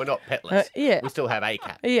 We're not petless. Yeah. We still have a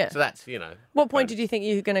cat. Yeah. So that's, What point did you think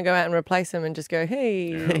you were going to go out and replace him and just go,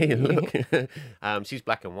 hey? Hey, look. She's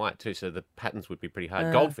black and white too, so the patterns would be pretty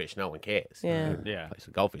hard. Goldfish, no one cares. Yeah. Place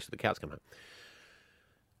a goldfish, the cows come home.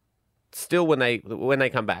 Still, when they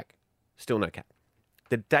come back, still no cat.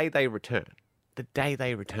 The day they return,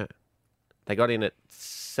 they got in at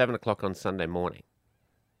 7 o'clock on Sunday morning,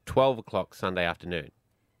 12 o'clock Sunday afternoon.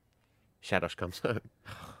 Shadosh comes home.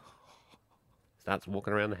 Starts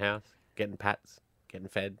walking around the house, getting pats, getting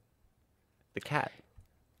fed. The cat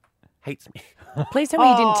hates me. Please tell me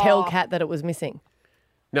you didn't tell Kat that it was missing.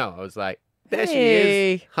 No, I was like, there she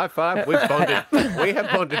is. High five. We've bonded. We have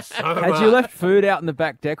bonded so much. Had you left food out in the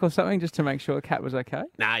back deck or something just to make sure the cat was okay?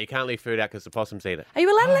 Nah, you can't leave food out because the possums eat it. Are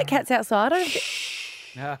you allowed to let cats outside?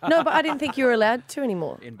 No, but I didn't think you were allowed to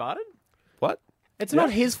anymore. In Barton? What? It's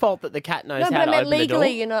not his fault that the cat knows No, how but I to meant open the door.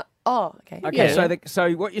 legally, you're not. Oh, okay. Okay, Yeah.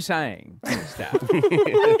 so what you're saying, Stav,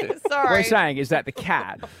 what Sorry. you're saying is that the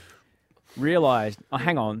cat realised, oh,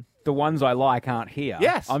 hang on, the ones I like aren't here.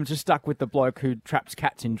 Yes. I'm just stuck with the bloke who traps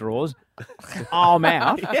cats in drawers. I'm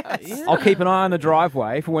out. Yes. I'll keep an eye on the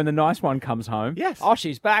driveway for when the nice one comes home. Yes. Oh,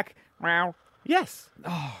 she's back. Meow. Yes.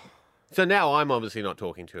 So now I'm obviously not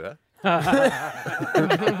talking to her. No,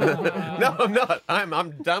 I'm not.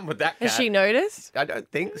 I'm done with that cat. Has she noticed? I don't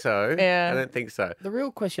think so. Yeah. I don't think so. The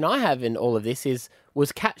real question I have in all of this is,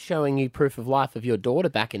 was Kat showing you proof of life of your daughter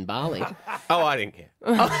back in Bali? Oh, I didn't care.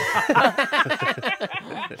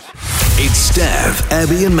 It's Stav,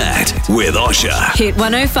 Abby and Matt with Osher. Hit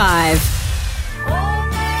 105.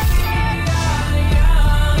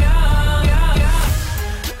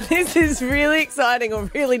 This is really exciting or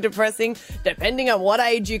really depressing, depending on what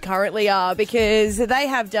age you currently are, because they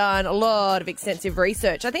have done a lot of extensive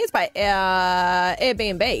research. I think it's by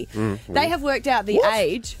Airbnb. They have worked out the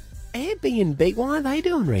age. Airbnb, why are they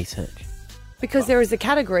doing research? Because there is a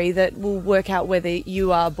category that will work out whether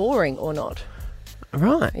you are boring or not.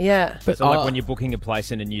 Right. Yeah. But So like when you're booking a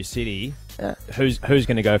place in a new city, who's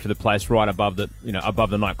going to go for the place right above the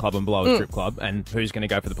above the nightclub and below a strip club, and who's going to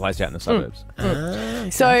go for the place out in the suburbs?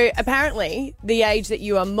 So apparently, the age that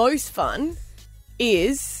you are most fun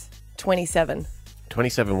is 27.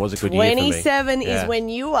 27 was a good year for me. 27 Yeah. is when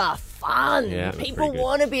you are fun. Yeah, it was People pretty good.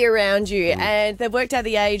 want to be around you, and they've worked out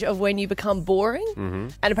the age of when you become boring,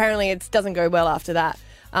 and apparently it doesn't go well after that.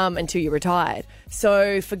 Until you're retired.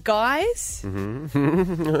 So for guys, do you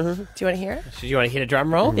want to hear it? Do you want to hit a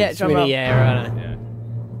drum roll? Yeah, drum roll. Yeah, right.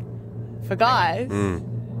 For guys,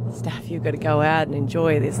 Staff, you've got to go out and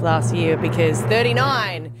enjoy this last year, because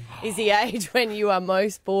 39 is the age when you are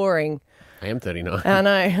most boring. I am 39. I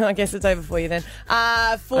know. I guess it's over for you then.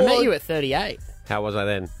 I met you at 38. How was I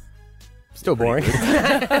then? Still boring.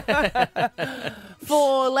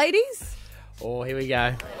 For ladies, Oh, here we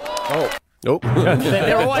go. Oh. Nope.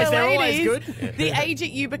 They're always for ladies, good. the age that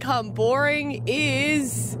you become boring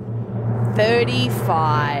is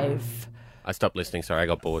 35. I stopped listening. Sorry, I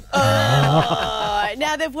got bored.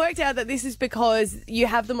 Now, they've worked out that this is because you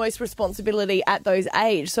have the most responsibility at those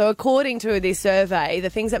ages. So according to this survey, the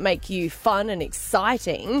things that make you fun and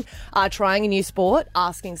exciting are trying a new sport,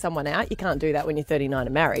 asking someone out. You can't do that when you're 39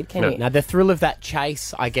 and married, can you? Now, the thrill of that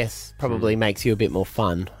chase, I guess, probably makes you a bit more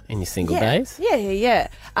fun in your single days. Yeah.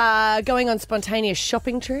 Going on spontaneous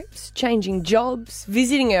shopping trips, changing jobs,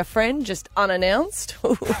 visiting a friend just unannounced.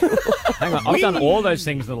 Hang on, I've done all those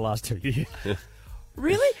things in the last 2 years.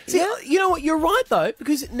 Really? See, you know what? You're right, though,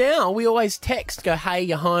 because now we always text, go, hey,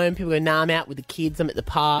 you're home. People go, nah, I'm out with the kids. I'm at the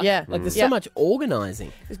park. Yeah. Like, there's so much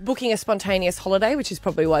organising. Booking a spontaneous holiday, which is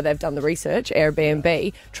probably why they've done the research,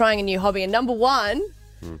 Airbnb, trying a new hobby. And number one,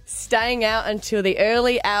 staying out until the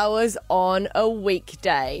early hours on a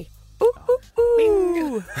weekday. Ooh, ooh,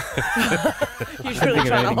 ooh. You're really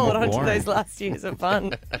trying to hold on to those last years of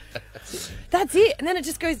fun. That's it. And then it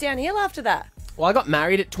just goes downhill after that. Well, I got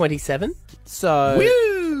married at 27, so...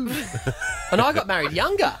 Woo! And I got married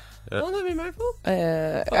younger. How long have I been married for?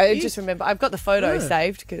 I just remember, I've got the photo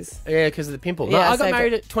saved because... Yeah, because of the pimple. Yeah, No, I I got saved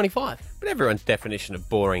married it. at 25. But everyone's definition of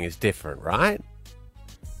boring is different, right?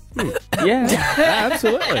 Yeah,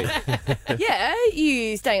 absolutely. Yeah,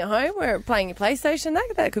 you staying at home, we're playing your PlayStation,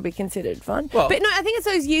 that could be considered fun. Well- But no, I think it's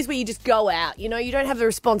those years where you just go out, you know, you don't have the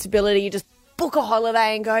responsibility, you just book a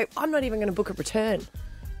holiday and go, I'm not even going to book a return.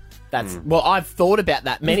 Well, I've thought about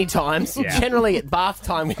that many times, Yeah. generally at bath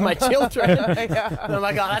time with my children. And I'm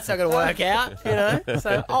like, oh, that's not going to work out, you know?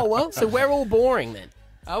 So we're all boring then,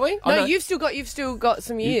 are we? No, you've still got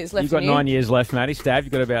some years left You've got in you. 9 years left, Matty. Stav,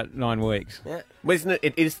 you've got about 9 weeks. Yeah. Well, isn't it?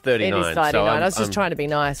 It is 39. It is 39. So I was just trying to be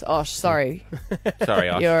nice. Oh, sorry. Sorry,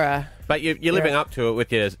 Osh. You're But you're living up to it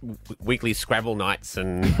with your weekly Scrabble nights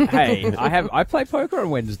and... Hey, I play poker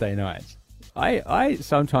on Wednesday nights. I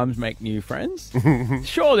sometimes make new friends.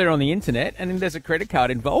 Sure, they're on the internet and there's a credit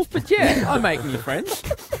card involved, but yeah, I make new friends.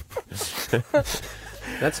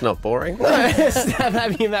 That's not boring. Stav,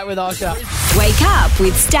 Abby and Matt with Osher. Wake up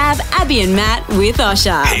with Stav, Abby and Matt with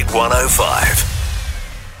Osher. Hit 105.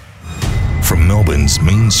 From Melbourne's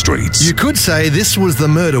mean streets. You could say this was the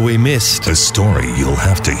murder we missed. A story you'll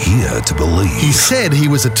have to hear to believe. He said he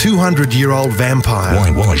was a 200-year-old vampire.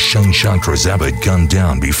 Why was Shane Shantrazabit gunned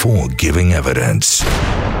down before giving evidence?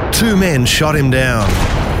 2 men shot him down.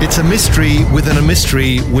 It's a mystery within a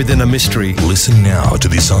mystery within a mystery. Listen now to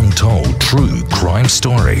this untold true crime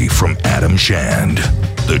story from Adam Shand.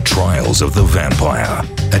 The Trials of the Vampire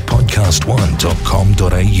at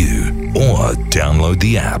podcast1.com.au or download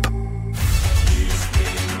the app.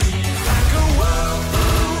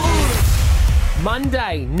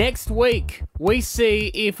 Monday, next week, we see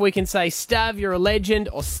if we can say, Stav, you're a legend,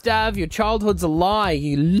 or Stav, your childhood's a lie,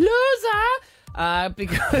 you loser.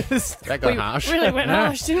 Because that got harsh. Really went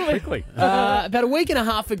harsh, didn't we? Quickly. About a week and a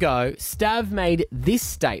half ago, Stav made this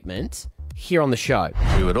statement here on the show.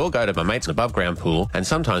 We would all go to my mate's above ground pool, and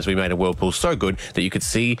sometimes we made a whirlpool so good that you could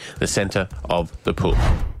see the centre of the pool.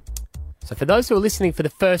 So for those who are listening for the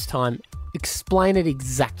first time, explain it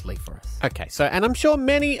exactly for us. Okay, so, and I'm sure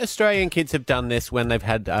many Australian kids have done this when they've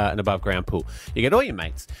had an above-ground pool. You get all your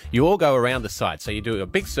mates, you all go around the side. So you do a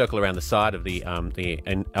big circle around the side of the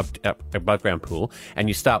above-ground pool, and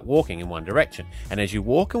you start walking in one direction. And as you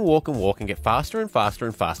walk and walk and walk and get faster and faster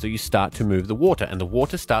and faster, you start to move the water, and the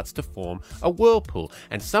water starts to form a whirlpool.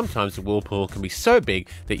 And sometimes the whirlpool can be so big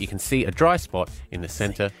that you can see a dry spot in the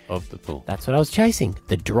centre of the pool. That's what I was chasing,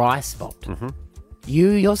 the dry spot. Mm-hmm.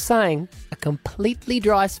 You're saying a completely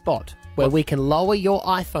dry spot where we can lower your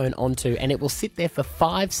iPhone onto and it will sit there for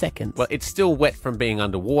 5 seconds. Well, it's still wet from being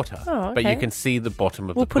underwater, Oh, but you okay. can see the bottom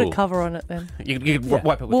of We'll the pool. put a cover on it then. You can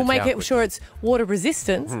wipe it with We'll the make towel. it sure it's water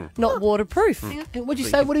resistant, not waterproof. And what'd you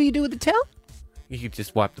say? What do you do with the towel? You could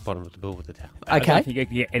just wipe the bottom of the pool with the towel. I Okay. don't think you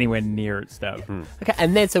can get anywhere near it, Stav. Okay,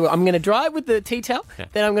 and then so I'm going to dry it with the tea towel,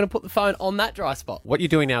 then I'm going to put the phone on that dry spot. What you're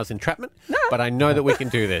doing now is entrapment, but I know that we can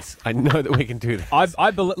do this. I know that we can do this.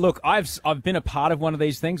 Look, I've been a part of one of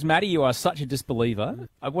these things. Maddie, you are such a disbeliever.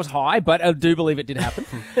 I was high, but I do believe it did happen.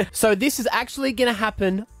 So this is actually going to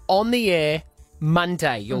happen on the air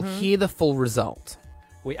Monday. You'll hear the full result.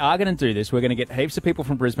 We are going to do this. We're going to get heaps of people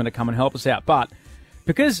from Brisbane to come and help us out. But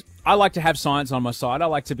because I like to have science on my side, I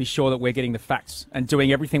like to be sure that we're getting the facts and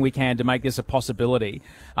doing everything we can to make this a possibility.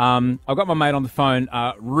 I've got my mate on the phone,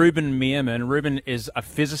 Ruben Meerman. Ruben is a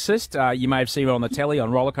physicist. You may have seen him on the telly, on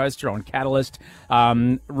Roller Coaster, on Catalyst.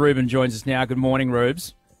 Ruben joins us now. Good morning,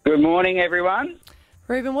 Rubes. Good morning, everyone.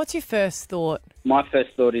 Ruben, what's your first thought? My first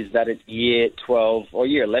thought is that it's year 12 or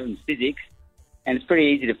year 11 physics, and it's pretty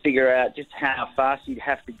easy to figure out just how fast you'd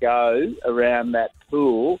have to go around that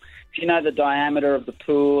pool. If you know the diameter of the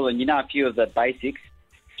pool and you know a few of the basics,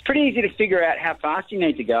 it's pretty easy to figure out how fast you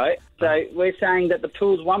need to go. So we're saying that the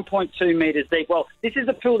pool's 1.2 metres deep. Well, this is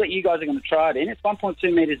the pool that you guys are going to try it in. It's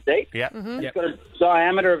 1.2 metres deep. Yep. It's got a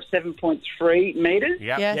diameter of 7.3 metres.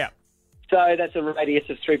 Yep. Yes. Yeah. So that's a radius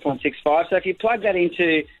of 3.65. So if you plug that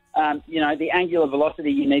into, the angular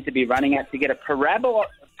velocity you need to be running at to get a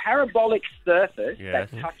parabolic surface that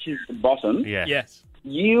touches the bottom, Yes.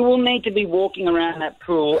 you will need to be walking around that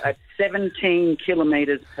pool at 17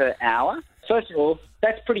 kilometres per hour. First of all,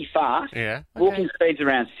 that's pretty fast. Yeah. Walking speed's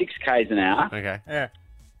around 6 k's an hour. Okay. Yeah.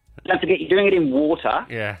 Don't forget, you're doing it in water.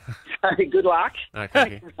 Yeah. So good luck.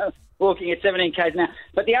 Okay. Walking at 17 k's an hour.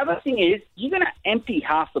 But the other thing is, you're going to empty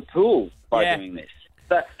half the pool by doing this.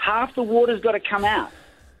 So half the water's got to come out.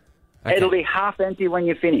 Okay. It'll be half empty when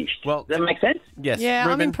you're finished. Well, does that make sense? Yes. Yeah,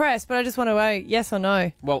 Ruben? I'm impressed, but I just want to know yes or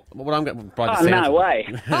no. Well, what I'm going by the Oh, sounds no of- way.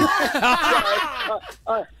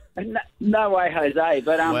 No way, Jose.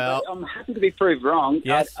 But Well- I'm happy to be proved wrong.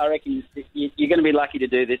 Yes. I reckon you're going to be lucky to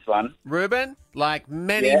do this one. Ruben, like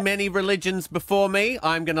many religions before me,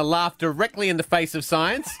 I'm going to laugh directly in the face of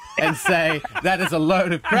science and say that is a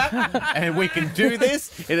load of crap and we can do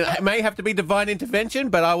this. It may have to be divine intervention,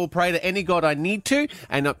 but I will pray to any God I need to.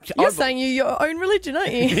 And You're saying you're your own religion,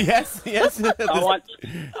 aren't you? yes.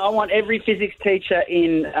 I want every physics teacher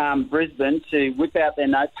in Brisbane to whip out their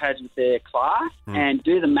notepads with their class and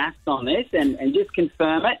do the maths on this and just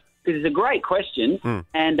confirm it. Because it's a great question,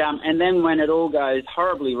 and then when it all goes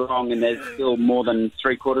horribly wrong and there's still more than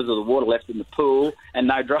 3/4 of the water left in the pool and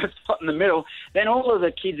no dry spot in the middle, then all of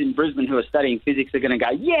the kids in Brisbane who are studying physics are going to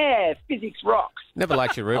go, yeah, physics rocks. Never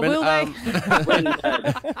liked you, Ruben. Will they?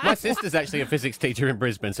 My sister's actually a physics teacher in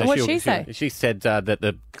Brisbane, so What'd she say? she said that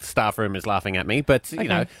the staff room is laughing at me, but you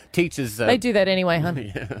know, teachers. They do that anyway,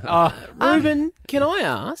 hun. Ruben, can I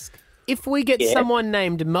ask? If we get someone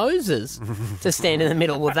named Moses to stand in the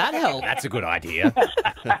middle, will that help? That's a good idea.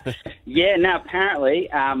 Yeah, now apparently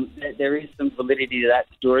there is some validity to that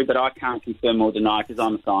story, but I can't confirm or deny because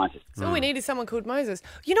I'm a scientist. So all we need is someone called Moses.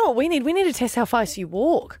 You know what we need? We need to test how fast you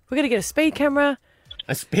walk. We've got to get a speed camera.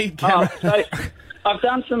 A speed camera? So I've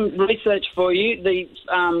done some research for you. The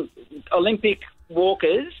Olympic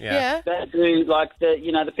walkers that do like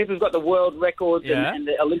the people who've got the world records and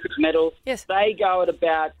the Olympic medals. Yes. They go at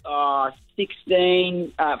about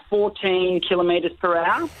 14 kilometres per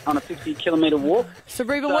hour on a 50-kilometre walk. So,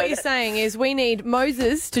 Ruben, what you're saying is we need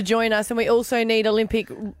Moses to join us and we also need Olympic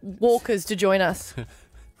walkers to join us.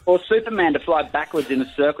 Or Superman to fly backwards in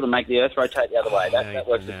a circle to make the Earth rotate the other way. That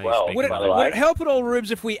works as well, Would by the way. it help at all, Rubes,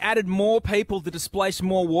 if we added more people to displace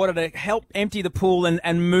more water to help empty the pool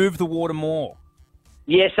and move the water more?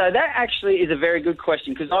 Yeah, so that actually is a very good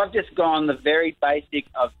question because I've just gone the very basic.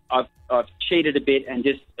 I've cheated a bit and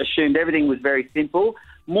just assumed everything was very simple.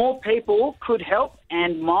 More people could help,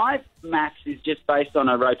 and my maths is just based on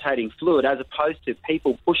a rotating fluid as opposed to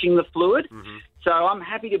people pushing the fluid. So I'm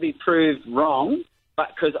happy to be proved wrong, but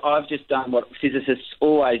because I've just done what physicists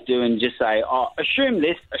always do and just say, oh, assume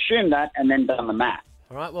this, assume that, and then done the math.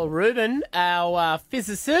 All right, well, Ruben, our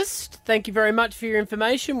physicist, thank you very much for your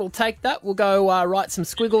information. We'll take that. We'll go write some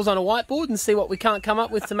squiggles on a whiteboard and see what we can't come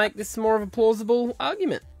up with to make this more of a plausible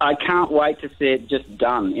argument. I can't wait to see it just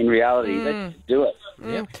done in reality. Let's do it.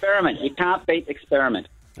 Experiment. You can't beat experiment.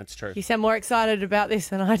 That's true. You sound more excited about this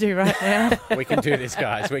than I do right now. We can do this,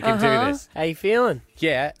 guys. We can do this. How you feeling?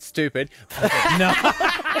 Yeah, stupid. No.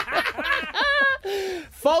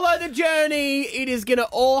 Follow the journey. It is going to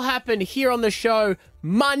all happen here on the show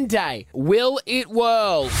Monday. Will it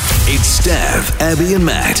whirl? It's Stav, Abby and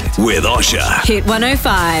Matt with Osher. Hit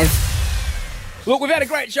 105. Look, we've had a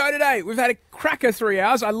great show today. We've had a cracker 3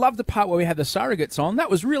 hours. I love the part where we had the surrogates on. That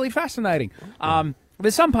was really fascinating.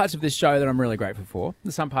 There's some parts of this show that I'm really grateful for.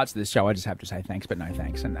 There's some parts of this show I just have to say thanks, but no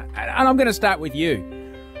thanks. And I'm going to start with you.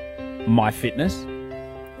 My fitness.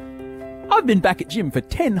 I've been back at gym for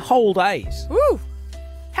 10 whole days. Woo!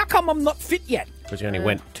 How come I'm not fit yet? Because you only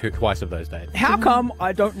went twice of those days. How come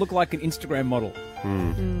I don't look like an Instagram model?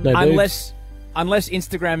 No Unless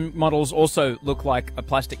Instagram models also look like a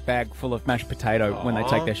plastic bag full of mashed potato when they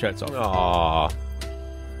take their shirts off. Aww.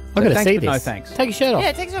 I'm going to see but this. no thanks. Take your shirt off.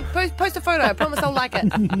 Yeah, take a post a photo. I promise I'll like it.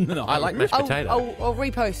 No, I like mashed potato. I'll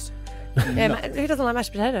repost. Yeah, who doesn't like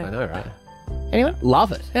mashed potato? I know, right? Anyone?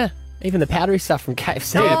 Love it. Yeah. Even the powdery stuff from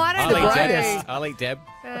KFC. No, I don't I'll think eat so. Deb. I'll eat Deb.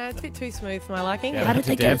 It's a bit too smooth for my liking. Yeah, How did to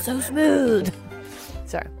they get Deb. it so smooth?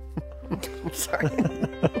 Sorry. I'm sorry.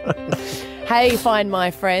 Hey, Find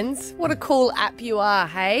My Friends. What a cool app you are,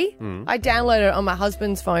 hey? I downloaded it on my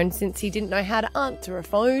husband's phone since he didn't know how to answer a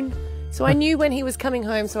phone. So I knew when he was coming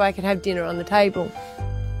home so I could have dinner on the table.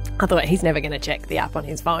 I thought he's never going to check the app on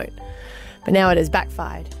his phone. But now it has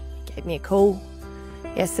backfired. He gave me a call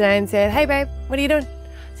yesterday and said, hey, babe, what are you doing?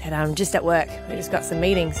 I said, I'm just at work. We just got some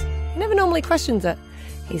meetings. He never normally questions it.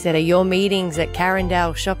 He said, are your meetings at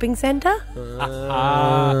Carindale Shopping Centre?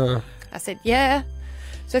 I said, yeah.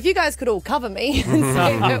 So if you guys could all cover me and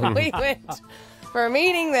say that we went for a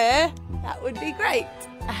meeting there, that would be great.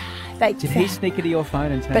 Thanks. Did he sneak into your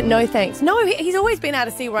phone and tell But you? no thanks. No, he's always been able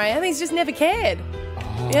to see where I am. He's just never cared.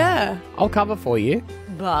 Yeah. I'll cover for you.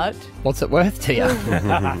 But What's it worth to you?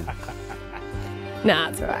 nah,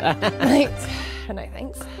 it's all right. Thanks. No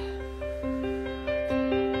thanks.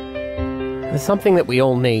 There's something that we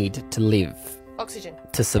all need to live, Oxygen.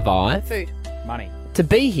 to survive, Food. Money. to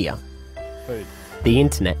be here. Food. The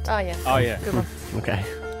internet. Oh, yeah. Oh, yeah. Good one. Okay.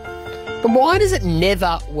 But why does it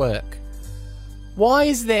never work? Why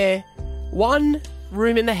is there one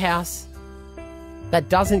room in the house that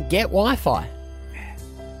doesn't get Wi-Fi?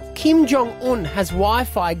 Kim Jong-un has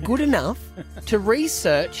Wi-Fi good enough to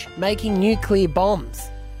research making nuclear bombs.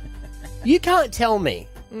 You can't tell me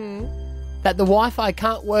that the Wi-Fi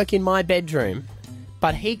can't work in my bedroom,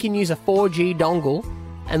 but he can use a 4G dongle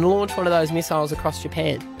and launch one of those missiles across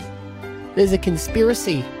Japan. There's a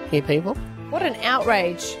conspiracy here, people. What an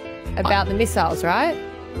outrage about the missiles, right?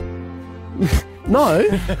 No.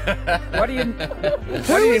 Why do you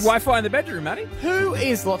need Wi-Fi in the bedroom, Matty? Who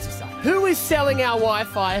is lots of stuff? Who is selling our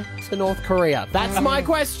Wi-Fi to North Korea? That's my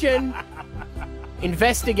question.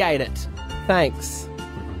 Investigate it. Thanks,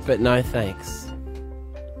 but no thanks.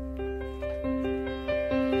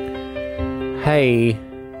 Hey,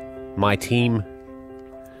 my team.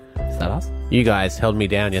 Is that us? You guys held me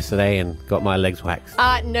down yesterday and got my legs waxed.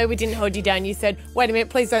 No, we didn't hold you down. You said, wait a minute,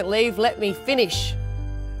 please don't leave. Let me finish.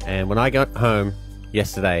 And when I got home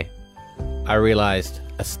yesterday, I realized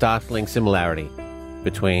a startling similarity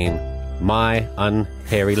between my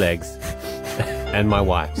unhairy legs and my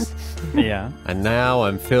wife's. Yeah. And now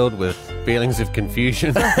I'm filled with feelings of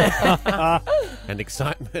confusion and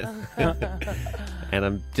excitement. And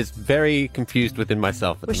I'm just very confused within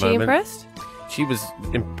myself at Was the she moment. impressed? She was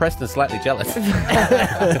impressed and slightly jealous.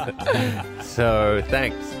 So,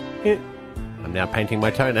 thanks. I'm now painting my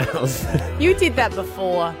toenails. You did that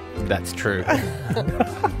before. That's true.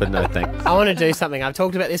 But no thanks. I want to do something. I've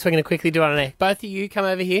talked about this. We're going to quickly do it on air. Both of you come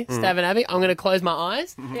over here, Stav and Abby. I'm going to close my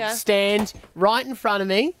eyes. Yeah. Stand right in front of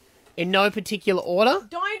me in no particular order.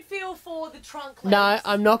 Don't feel for the trunk legs. No,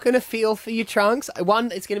 I'm not going to feel for your trunks.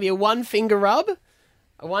 It's going to be a one-finger rub.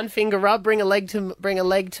 A one-finger rub. Bring a leg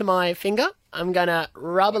to my finger. I'm going to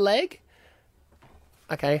rub a leg.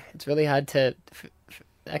 Okay, it's really hard to...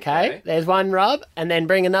 Okay, there's one rub. And then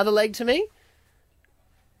bring another leg to me.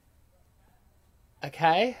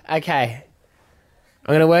 Okay. I'm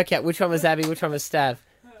going to work out which one was Abby, which one was Stav.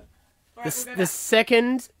 The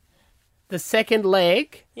second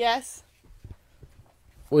leg Yes.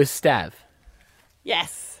 was Stav.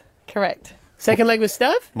 Yes. Correct. Second leg was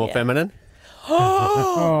Stav? More feminine?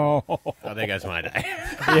 Oh, there goes my day.